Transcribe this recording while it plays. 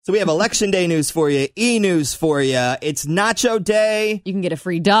So we have Election Day news for you, e-news for you. It's Nacho Day. You can get a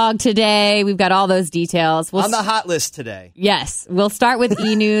free dog today. We've got all those details. On the hot list today. Yes. We'll start with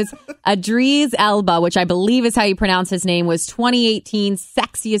e-news. Idris Elba, which I believe is how you pronounce his name, was 2018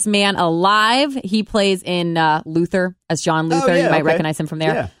 sexiest man alive. He plays in Luther as John Luther. You might recognize him from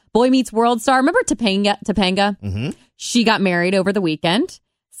there. Yeah. Boy Meets World star. Remember Topanga? Mm-hmm. She got married over the weekend.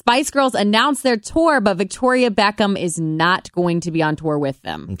 Spice Girls announced their tour, but Victoria Beckham is not going to be on tour with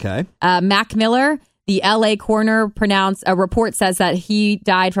them. Okay. Mac Miller, the LA coroner, a report says that he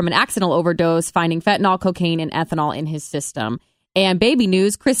died from an accidental overdose, finding fentanyl, cocaine, and ethanol in his system. And baby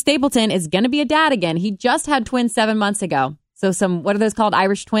news, Chris Stapleton is going to be a dad again. He just had twins 7 months ago. So what are those called?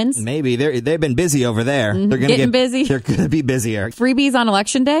 Irish twins? Maybe. They've been busy over there. Mm-hmm. They're going to get busy. They're going to be busier. Freebies on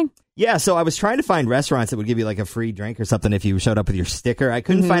Election Day? Yeah, so I was trying to find restaurants that would give you like a free drink or something if you showed up with your sticker. I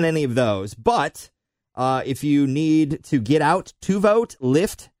couldn't find any of those. But if you need to get out to vote,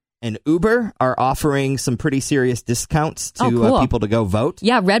 Lyft and Uber are offering some pretty serious discounts to people to go vote.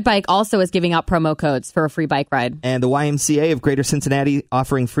 Yeah, Red Bike also is giving out promo codes for a free bike ride. And the YMCA of Greater Cincinnati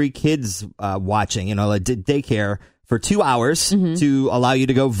offering free kids watching, like daycare for 2 hours to allow you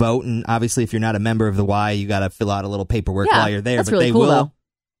to go vote. And obviously, if you're not a member of the Y, you got to fill out a little paperwork while you're there. That's but really they cool, will though.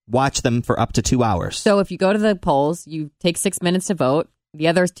 Watch them for up to 2 hours. So if you go to the polls, you take 6 minutes to vote. The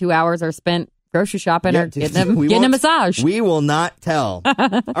other 2 hours are spent grocery shopping or getting a massage. We will not tell.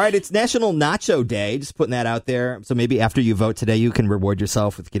 All right, it's National Nacho Day. Just putting that out there. So maybe after you vote today, you can reward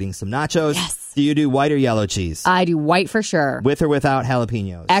yourself with getting some nachos. Yes. Do you do white or yellow cheese? I do white for sure. With or without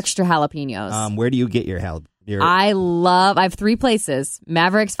jalapenos? Extra jalapenos. Where do you get your jalapenos? I have 3 places.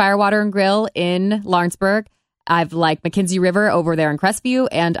 Mavericks Firewater and Grill in Lawrenceburg. I've like McKenzie River over there in Crestview,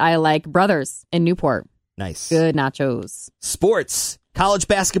 and I like Brothers in Newport. Nice. Good nachos. Sports. College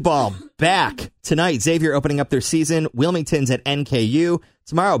basketball back tonight. Xavier opening up their season. Wilmington's at NKU.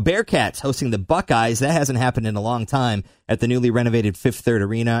 Tomorrow, Bearcats hosting the Buckeyes. That hasn't happened in a long time at the newly renovated Fifth Third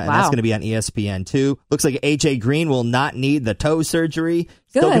Arena, and that's going to be on ESPN2. Looks like A.J. Green will not need the toe surgery.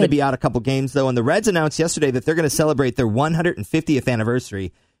 Still going to be out a couple games, though. And the Reds announced yesterday that they're going to celebrate their 150th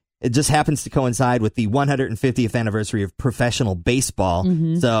anniversary. It just happens to coincide with the 150th anniversary of professional baseball.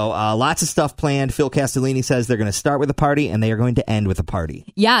 So lots of stuff planned. Phil Castellini says they're going to start with a party and they are going to end with a party.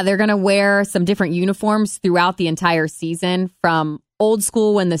 Yeah, they're going to wear some different uniforms throughout the entire season, from old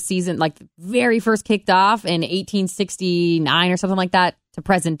school when the season like very first kicked off in 1869 or something like that to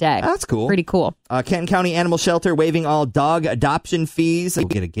present day. That's cool. Pretty cool. Kenton County Animal Shelter waiving all dog adoption fees. You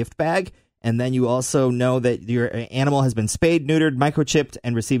get a gift bag. And then you also know that your animal has been spayed, neutered, microchipped,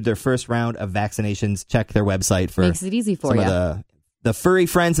 and received their first round of vaccinations. Check their website for makes it easy for some you. of the furry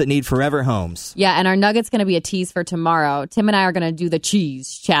friends that need forever homes. Yeah, and our nugget's going to be a tease for tomorrow. Tim and I are going to do the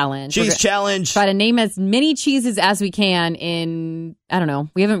cheese challenge. Challenge. Try to name as many cheeses as we can in, I don't know,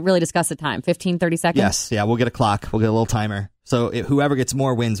 we haven't really discussed the time, 15, 30 seconds? Yes, yeah, we'll get a clock. We'll get a little timer. So whoever gets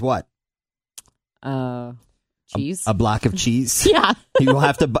more wins what? Cheese. A block of cheese. Yeah. You will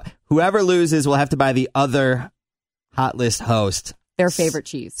have to. Whoever loses will have to buy the other Hot List host their favorite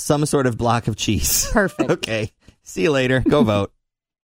cheese. Some sort of block of cheese. Perfect. Okay. See you later. Go vote.